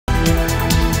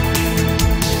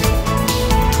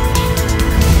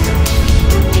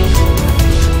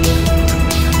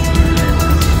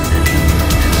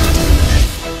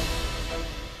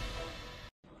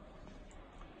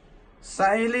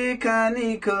साइली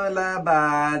खानी खोला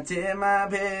बाजेमा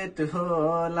भेट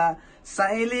होला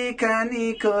साइली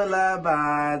खानी खोला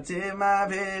बाजेमा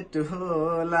भेट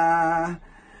होला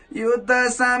युद्ध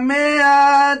सामे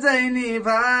आजै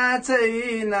निभा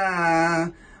छैन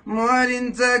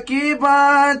मरिन्छ कि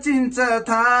बाँचिन्छ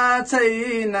थाहा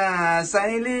छैन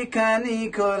साइली खानी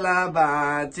खोला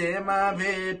बाजेमा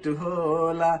भेट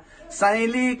होला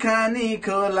साइली खानी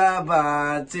खोला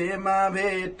बाजेमा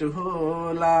भेट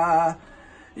होला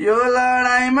यो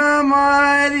लडाईँमा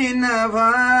मरिन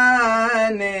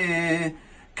भने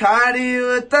खाडी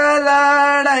उता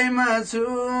लडाईँमा छु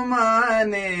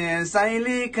माने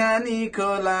साइली खानी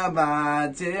खोला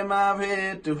बाजेमा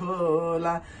भेट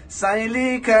होला साइली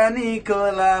खानी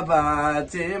खोला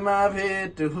बाजेमा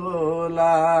भेट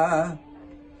होला।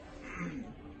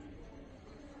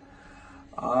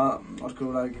 अर्को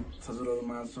एउटा गीत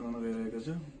हजुरहरूमा सुनाउन गइरहेको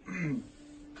छु।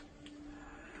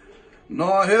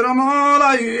 नहेर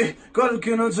मलाई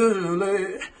कल्किनु झुले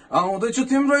आउँदैछु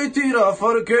तिम्रैतिर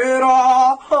फर्केर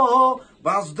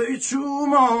बाँच्दैछु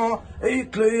म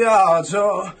एक्लै आज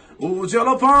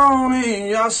उज्यालो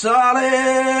पाउने आशाले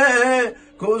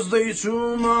खोज्दैछु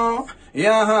म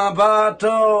यहाँबाट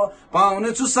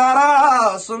पाउनेछु सारा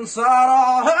संसार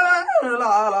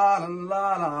ला ला ला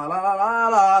ला ला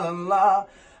ला ला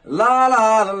ला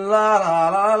ला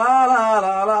ला ला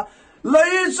ला ला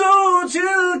लैजौ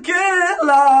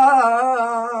झिल्केला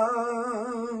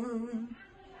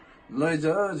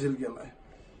लैजा झिल्केला।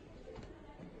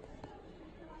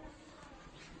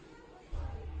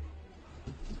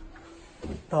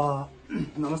 त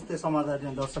नमस्ते समाचार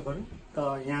दर्शकहरू, त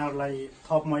यहाँहरूलाई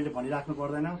थप मैले भनिराख्नु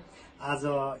पर्दैन। आज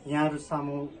यहाँहरू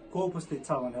सामु को उपस्थित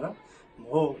छ भनेर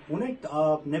हो कुनै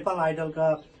नेपाल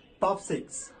आइडलका टप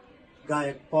 6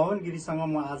 गायक पवन गिरीसँग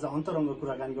म आज अन्तरङ्ग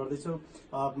कुराकानी गर्दैछु।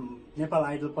 नेपाल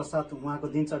आइडल पश्चात उहाँको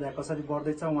दिनचर्या कसरी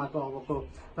बढ्दैछ, उहाँको अबको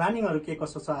प्लानिङहरू के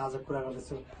कसो छ, आज कुरा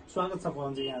गर्दैछु। स्वागत छ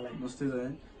पवनजी यहाँलाई। नमस्ते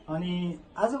दाइ। अनि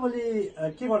आजभोलि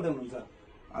के गर्दै हुनुहुन्छ?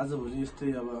 आजभोलि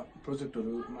यस्तै अब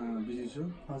प्रोजेक्टहरूमा बिजी छु।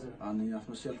 हजुर। अनि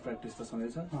आफ्नो सेल्फ प्र्याक्टिस त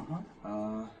छँदैछ।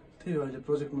 त्यही हो, अहिले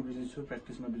प्रोजेक्टमा बिजी छु,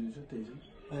 प्र्याक्टिसमा बिजी छु, त्यही छ।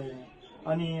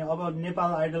 अनि अब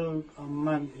नेपाल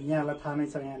आइडलमा यहाँलाई थाहा नै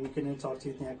छ, यहाँ निकै नै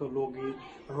चर्चित, यहाँको लोकगीत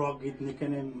रक गीत निकै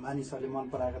नै मानिसहरूले मन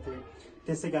पराएका थिए,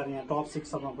 त्यसै कारण यहाँ टप 6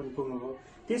 सम्म पनि पुग्नुभयो।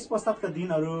 त्यस पश्चातका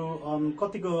दिनहरू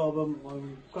कतिको अब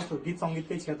कस्तो गीत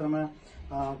सङ्गीतकै क्षेत्रमा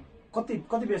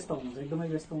कति व्यस्त हुनुहुन्छ? एकदमै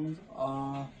व्यस्त हुनुहुन्छ?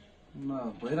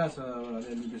 भइरहेछ,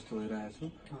 अलिअलि व्यस्त भइरहेको छु।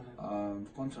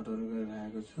 कन्सर्टहरू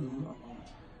गरिरहेको छु।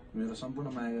 मेरो सम्पूर्ण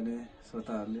माया गर्ने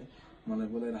श्रोताहरूले मलाई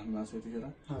बोलाइराख्नु भएको छ यतिखेर,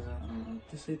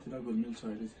 त्यसैतिर घुलमिल छ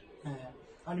अहिले।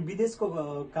 अनि विदेशको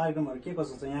कार्यक्रमहरू के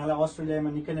कसो छ? यहाँलाई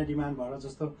अस्ट्रेलियामा निकै नै डिमान्ड भएर,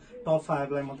 जस्तो टप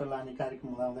 5 लाई मात्र लाने कार्यक्रम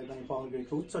हुँदाहुँदै पनि पवन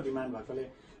गिरीको उच्च डिमान्ड भएकोले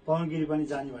पवन गिरी पनि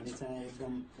जाने भन्ने चाहिँ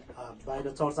एकदम बाहिर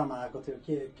चर्चामा आएको थियो।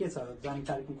 के छ जाने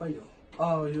कार्यक्रम कहिले हो?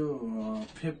 यो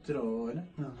फेबतिर हो होइन,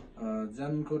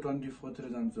 जानको 24 तिर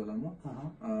जान्छु होला म।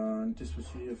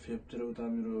 त्यसपछि यो फेबतिर उता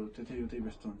मेरो उतै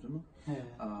व्यस्त हुन्छु म।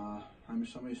 हामी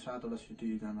सबै 7वटा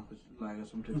सिटी जान लागेका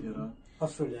छौँ त्यतिखेर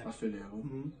अस्ट्रेलियाको।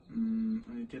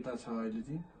 अनि त्यता छ अहिले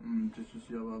चाहिँ।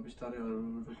 त्यसपछि अब बिस्तारै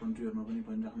अरू कन्ट्रीहरूमा पनि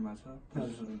भनिराख्नु भएको छ,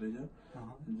 प्रोसेसहरू हुँदैछ।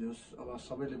 जस अब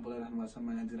सबैले बोलाइराख्नु भएको छ,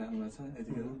 माया दिइराख्नु भएको छ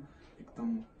यतिखेर। एकदम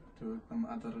त्यो एकदम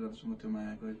आदर गर्छु म, त्यो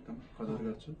मायाको एकदम कदर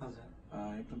गर्छु।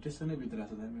 एकदम त्यस्तै नै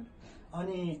बितिरहेको छ मेरो।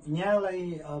 अनि यहाँलाई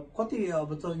कति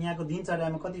अब यहाँको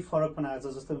दिनचर्यामा कति फरक पनि आएको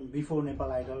छ? जस्तो बिफोर नेपाल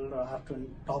आइडल र आफ्टर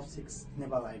टप 6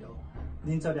 नेपाल आइडल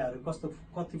दिनचर्याहरू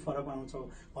कति फरक आउँछ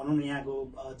भनौँ न? यहाँको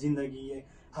जिन्दगी,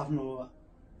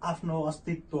 आफ्नो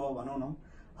अस्तित्व भनौँ न,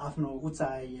 आफ्नो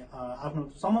उचाइ, आफ्नो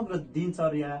समग्र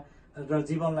दिनचर्या र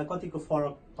जीवनलाई कतिको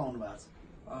फरक पाउनु भएको छ?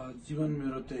 जीवन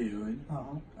मेरो त्यही हो होइन।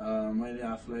 मैले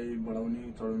आफूलाई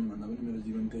बढाउने चढाउने भन्दा पनि मेरो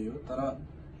जीवन त्यही हो। तर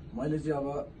मैले चाहिँ अब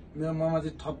मेरो ममा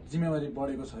चाहिँ थप जिम्मेवारी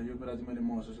बढेको छ, यो कुरा चाहिँ मैले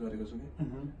महसुस गरेको छु कि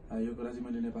यो कुरा चाहिँ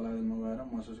मैले नेपाल आइडलमा गएर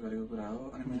महसुस गरेको कुरा हो।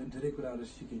 अनि मैले धेरै कुराहरू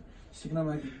सिक्न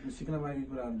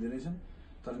मागेको कुराहरू धेरै छन्।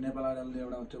 तर नेपाल आइडलले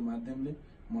एउटा त्यो माध्यमले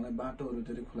मलाई बाटोहरू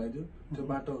धेरै खुलाइदियो। त्यो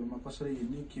बाटोहरूमा कसरी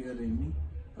हिँड्ने, के गरेर हिँड्ने,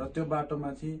 र त्यो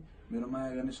बाटोमा चाहिँ मेरो माया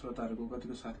गर्ने श्रोताहरूको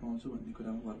कतिको साथ पाउँछु भन्ने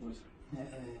कुरामा भर पर्छ।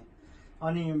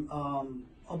 अनि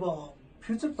अब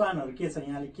फ्युचर प्लानहरू के छ?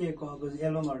 यहाँले के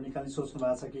एल्बमहरू निकाल्ने सोच्नु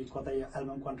भएको छ कि कतै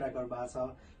एल्बम कन्ट्र्याक्टहरू भएको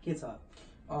छ, के छ?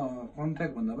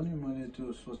 कन्ट्र्याक्ट भन्दा पनि मैले त्यो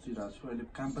सोचिरहेको छु। अहिले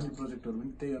काम पनि प्रोजेक्टहरू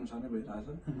पनि त्यही अनुसार नै भइरहेछ।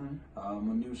 म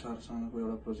न्यु सरसँगको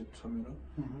एउटा प्रोजेक्ट छ मेरो,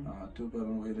 त्यो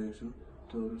गर्न गइरहेको छु।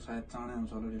 त्यो सायद चाँडै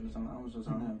आउँछ होला, चाँडै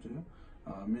आउँछ यो।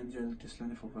 मेन चाहिँ अहिले त्यसलाई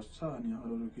नै फोकस छ। अनि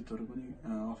अरू गीतहरू पनि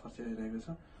अफर चाहिँ आइरहेको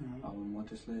छ। अब म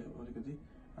त्यसलाई अलिकति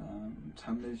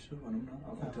छान्दैछु भनौँ न,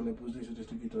 अब त्यसलाई बुझ्दैछु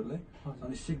त्यस्तो गीतहरूलाई,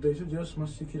 अनि सिक्दैछु। जस म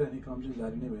सिकिरहने क्रम चाहिँ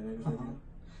जारी नै भइरहेको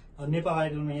छ। नेपाल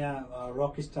आइडलमा यहाँ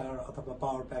रक स्टार अथवा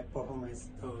पावर प्याक पर्फर्मेन्स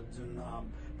जुन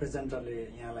प्रेजेन्टरले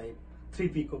यहाँलाई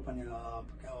 3P को पनि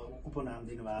उपनाम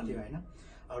दिनुभएको थियो होइन।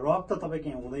 रक त तपाईँको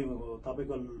यहाँ हुँदै हो,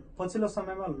 तपाईँको पछिल्लो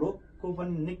समयमा लोकको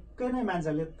पनि निकै नै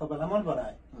मान्छेले तपाईँलाई मन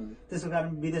पराए, त्यसो कारण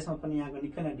विदेशमा पनि यहाँको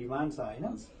निकै नै डिमान्ड छ होइन।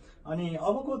 अनि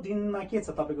अबको दिनमा के छ,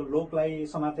 तपाईँको लोकलाई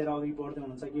समातेर अघि बढ्दै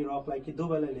हुनुहुन्छ कि रकलाई कि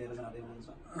दुवैलाई लिएर जाँदै हुनुहुन्छ?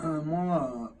 म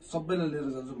सबैलाई लिएर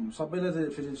जान्छु। सबैलाई चाहिँ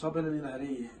फेरि सबैलाई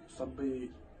लिँदाखेरि सबै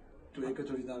त्यो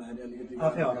एकैचोटि जाँदाखेरि अलिकति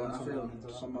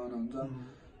सम्भावना हुन्छ।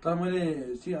 तर मैले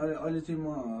चाहिँ अहिले चाहिँ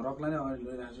म रकलाई नै अगाडि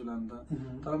लैरहेको छु लान त।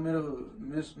 तर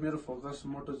मेरो फोकस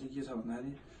मोटो चाहिँ के छ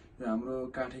भन्दाखेरि यो हाम्रो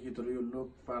काठे गीतहरू, यो लोक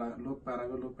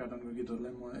पाराको लोक प्याटर्नको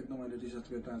गीतहरूलाई म एकदम अहिले रिसर्च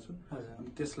गरिरहेको छु। अनि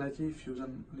त्यसलाई चाहिँ फ्युजन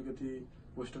अलिकति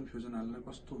वेस्टर्न फ्युजन हाल्न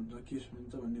कस्तो हुन्छ, के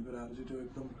सुनिन्छ भन्ने कुराहरू चाहिँ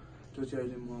त्यो चाहिँ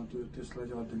अहिले म त्यसलाई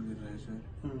चाहिँ अध्ययन गरिरहेको छु।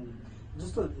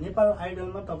 जस्तो नेपाल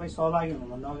आइडलमा तपाईँ सहभागी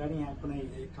हुनुभन्दा अगाडि यहाँ कुनै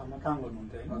एक ठाउँमा काम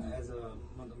गर्नुहुन्थ्यो होइन, एज अ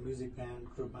मतलब म्युजिक ब्यान्ड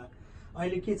ग्रुपमा।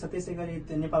 अहिले के छ, त्यसै गरी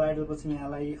नेपाल आइडल पछि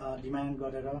यहाँलाई डिमान्ड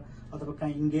गरेर अथवा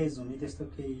कहीँ इन्गेज हुने त्यस्तो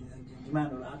केही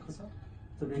डिमान्डहरू आएको छ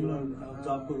रेगुलर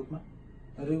जबको रूपमा?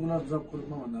 रेगुलर जबको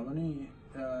रूपमा भन्दा पनि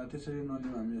त्यसरी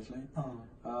नलिउँ हामी यसलाई।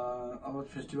 अब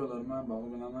फेस्टिभलहरूमा भएको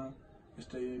बेलामा,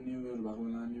 यस्तै न्यु इयर भएको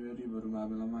बेला, न्यु इयर इभहरू भएको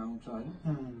बेलामा आउँछ होइन।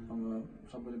 अब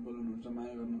सबैले बोलाउनुहुन्छ,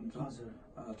 माया गर्नुहुन्छ,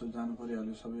 त्यो जानु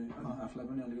परिहाल्यो सबै। आफूलाई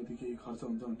पनि अलिकति केही खर्च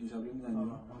हुन्छ भन्ने हिसाबले पनि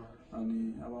जानियो। अनि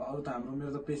अब अरू त हाम्रो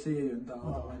मेरो त पेसै यही हो नि त। अब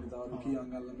तपाईँले त अरू केही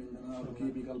अँगाल्न मिल्दैन, अरू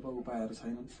केही विकल्प उपायहरू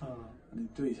छैनन्। अनि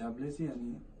त्यो हिसाबले चाहिँ अनि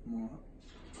म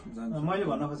जान्छु। मैले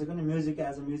भन्न खोजेको नि म्युजिक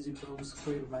एज अ म्युजिक उसको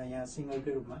रूपमा, यहाँ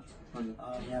सिङ्गरकै रूपमा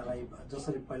यहाँलाई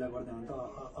जसरी पहिला गर्दै हुन्थ्यो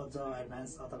अझ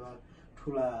एडभान्स अथवा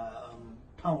ठुला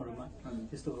ठाउँहरूमा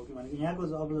त्यस्तो हो कि भनेको यहाँको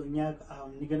अब यहाँ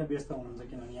निकै नै व्यस्त हुनुहुन्छ,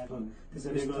 किनभने यहाँको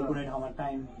त्यसरी रेगुलर कुनै ठाउँमा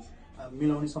टाइम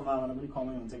मिलाउने सम्भावना पनि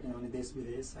कमै हुन्छ, किनभने देश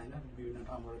विदेश होइन विभिन्न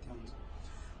ठाउँबाट त्यो हुन्छ।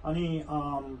 अनि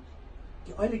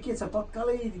अहिले के छ,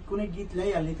 तत्कालै कुनै गीत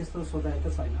ल्याइहाल्ने त्यस्तो सोचाएको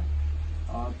छैन?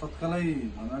 तत्कालै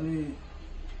भन्नाले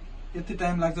यति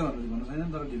टाइम लाग्छ भनेर भन्नु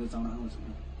छैन, तर ढिलो चाँडो आउँछ।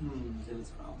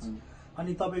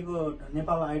 अनि तपाईँको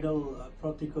नेपाल आइडल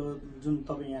प्रतिको जुन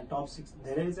तपाईँ यहाँ टप 6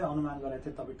 धेरैले चाहिँ अनुमान गरेको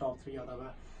थियो तपाईँ टप 3 अथवा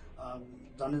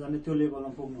झन्डै त्यो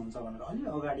लेभलमा पुग्नुहुन्छ भनेर। अलि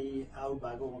अगाडि आउट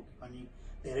भएको पनि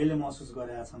धेरैले महसुस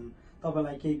गरेका छन्।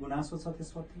 तपाईँलाई केही गुनासो छ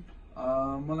त्यसप्रति?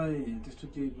 मलाई त्यस्तो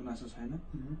केही गुनासो छैन।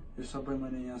 यो सबै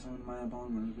मैले यहाँसम्म माया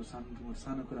पाउनु भनेको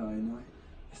सानो कुरा होइन।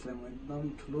 यसलाई म एकदम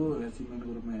ठुलो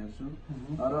एचिभमेन्टको रूपमा हेर्छु।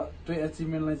 र त्यो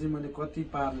एचिभमेन्टलाई चाहिँ मैले कति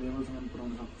पार लेभलसम्म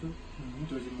पुर्याउन सक्छु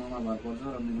त्यो चाहिँ ममा भर पर्छ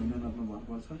र मेरो मेहनतमा भर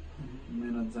पर्छ।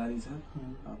 मेहनत जारी छ,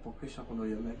 पक्कै सफल हो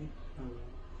यो लागि।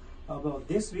 अब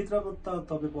देशभित्रको त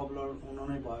तपाईँ पपुलर हुनु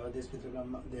नै भयो, देशभित्रका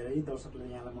धेरै दर्शकले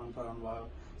यहाँलाई मन पराउनु भयो।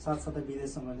 साथसाथै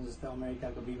विदेशमा जस्तै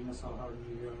अमेरिकाको विभिन्न सहर,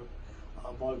 न्युयोर्क,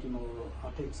 बल्टिमोर,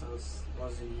 टेक्सास,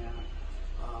 भर्जिनिया,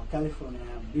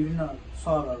 क्यालिफोर्निया, विभिन्न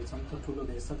सहरहरू छन्, ठुलो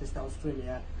देश छ। त्यस्तै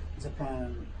अस्ट्रेलिया, जापान,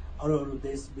 अरू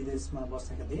देश विदेशमा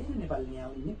बसेका धेरै नेपाली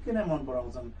यहाँले निकै नै मन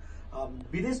पराउँछन्।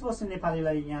 विदेश बस्ने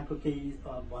नेपालीलाई यहाँको केही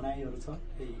भनाइहरू छ?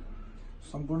 केही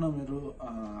सम्पूर्ण मेरो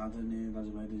आदरणीय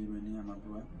दाजुभाइ दिदीबहिनी आमा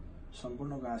बुवा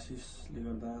सम्पूर्णको आशिषले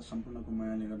गर्दा, सम्पूर्णको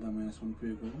मायाले गर्दा म यहाँसम्म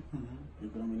पुगेको हो। यो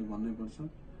कुरा मैले भन्नै पर्छ।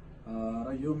 र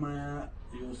यो माया,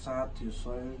 यो साथ, यो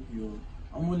सहयोग, यो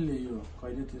अमूल्य, यो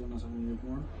कहिले तिर्न नसक्ने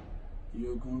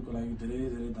यो गुणको लागि धेरै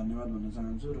धेरै धन्यवाद भन्न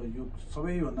चाहन्छु। र यो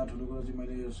सबैभन्दा ठुलो कुरो चाहिँ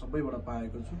मैले यो सबैबाट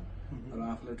पाएको छु र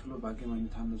आफूलाई ठुलो भाग्यमानी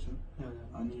ठान्दछु।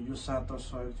 अनि यो साथ र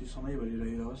सहयोग चाहिँ सधैँभरि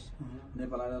रहिरहोस्।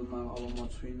 नेपाल आइडलमा अब म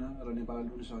छुइनँ र नेपाल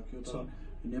आइडल पनि सकियो, तर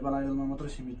नेपाल आइडलमा मात्रै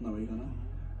सीमित नभइकन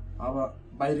अब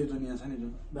बाहिरी दुनियाँ छ नि,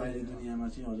 जुन बाहिरी दुनियाँमा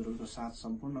चाहिँ हजुरहरूको साथ,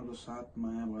 सम्पूर्णको साथ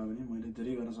माया भयो भने मैले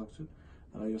धेरै गर्न सक्छु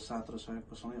र यो साथ र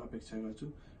सहयोगको सधैँ अपेक्षा गर्छु।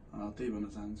 त्यही भन्न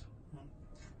चाहन्छु।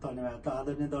 धन्यवाद। त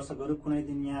आदरणीय दर्शकहरू, कुनै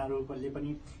दिन यहाँहरूले पनि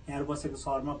यहाँहरू बसेको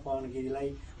सहरमा पवन गिरीलाई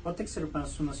प्रत्यक्ष रूपमा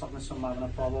सुन्न सक्ने सम्भावना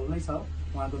प्रबल नै छ।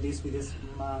 उहाँको देश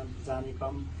विदेशमा जाने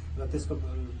क्रम र त्यसको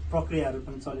प्रक्रियाहरू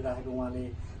पनि चलिरहेको उहाँले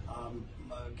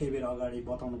केही बेर अगाडि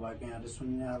बताउनु भएको यहाँहरूले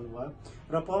सुनिहाल्नुभयो।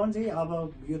 र पवनजी, अब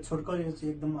यो छोटकरी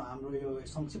चाहिँ एकदम हाम्रो यो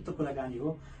संक्षिप्त कुराकानी हो।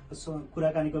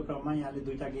 कुराकानीको क्रममा यहाँले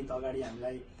 2टा गीत अगाडि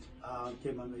हामीलाई के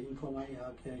भन्दा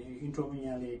इन्ट्रोमै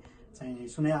यहाँले चाहिँ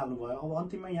सुनाइहाल्नुभयो। अब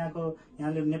अन्तिममा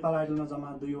यहाँले नेपाल आइडलमा जम्मा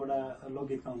 2वटा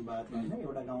लोकगीत गाउनु भएको थियो होइन,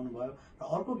 एउटा गाउनुभयो र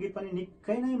अर्को गीत पनि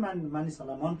निकै नै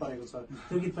मानिसहरूलाई मन परेको छ,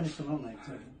 त्यो गीत पनि सुनाउँ न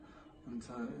एकचोटि। हुन्छ,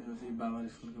 यो चाहिँ बाबरी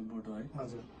फुलको बोटो है।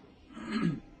 हजुर।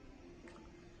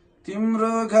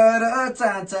 तिम्रो घर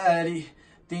चाचारी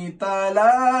ती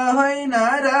तला होइन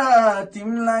र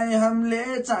तिमलाई हामीले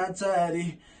चाचारी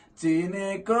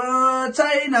चिनेको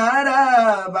छैन र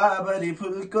बाबरी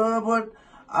फुलको बोट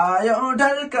आयो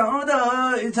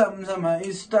ढल्काउँदै झमझम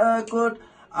इष्टकोट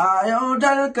आयौ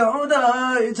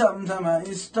ढल्काउँदै झमझम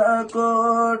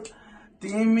इष्टकोट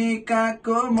तिमी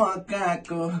कहाँको म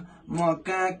कहाँको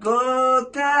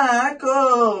कहाँको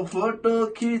फोटो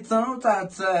खिचौँ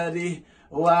चाचरी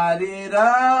वारी र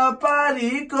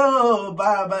पारीको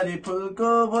बाबरी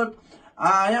फुलको बोट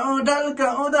आयौ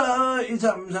ढल्काउँदै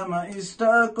झमझम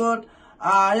इष्टकोट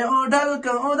आयौ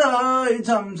ढल्काउँदै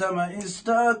झमझम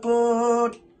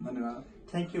इष्टकोट। धन्यवाद।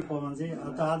 Thank you Pawan ji.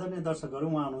 त आदरणीय दर्शकहरू,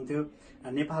 उहाँ हुनुहुन्थ्यो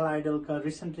नेपाल आइडलका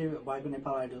रिसेन्टली भएको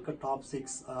नेपाल आइडलका टप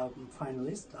 6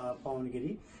 फाइनलिस्ट पवन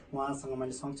गिरी। उहाँसँग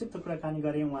मैले संक्षिप्त कुराकानी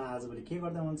गरेँ। उहाँ आजभोलि के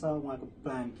गर्दै हुनुहुन्छ, उहाँको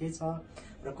प्लान के छ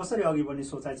र कसरी अघि बढ्ने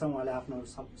सोचाइ छ, उहाँले आफ्नो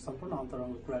सम्पूर्ण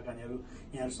अन्तरङ्ग कुराकानीहरू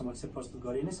यहाँहरू समक्ष प्रस्तुत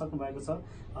गरि नै सक्नु भएको छ।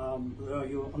 र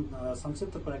यो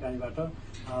संक्षिप्त कुराकानीबाट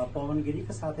पवन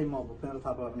गिरीका साथै म भूपेन्द्र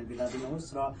थापा पनि बिदा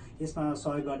दिनुहोस् र यसमा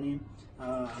सहयोग गर्ने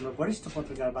हाम्रो वरिष्ठ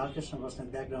पत्रकार बालकृष्ण बस्नेत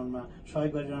ब्याकग्राउन्डमा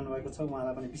सहयोग गरिरहनु भएको छ।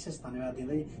 उहाँलाई पनि विशेष धन्यवाद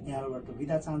दिँदै यहाँहरूबाट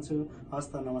बिदा चाहन्छु।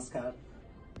 हस्त, नमस्कार।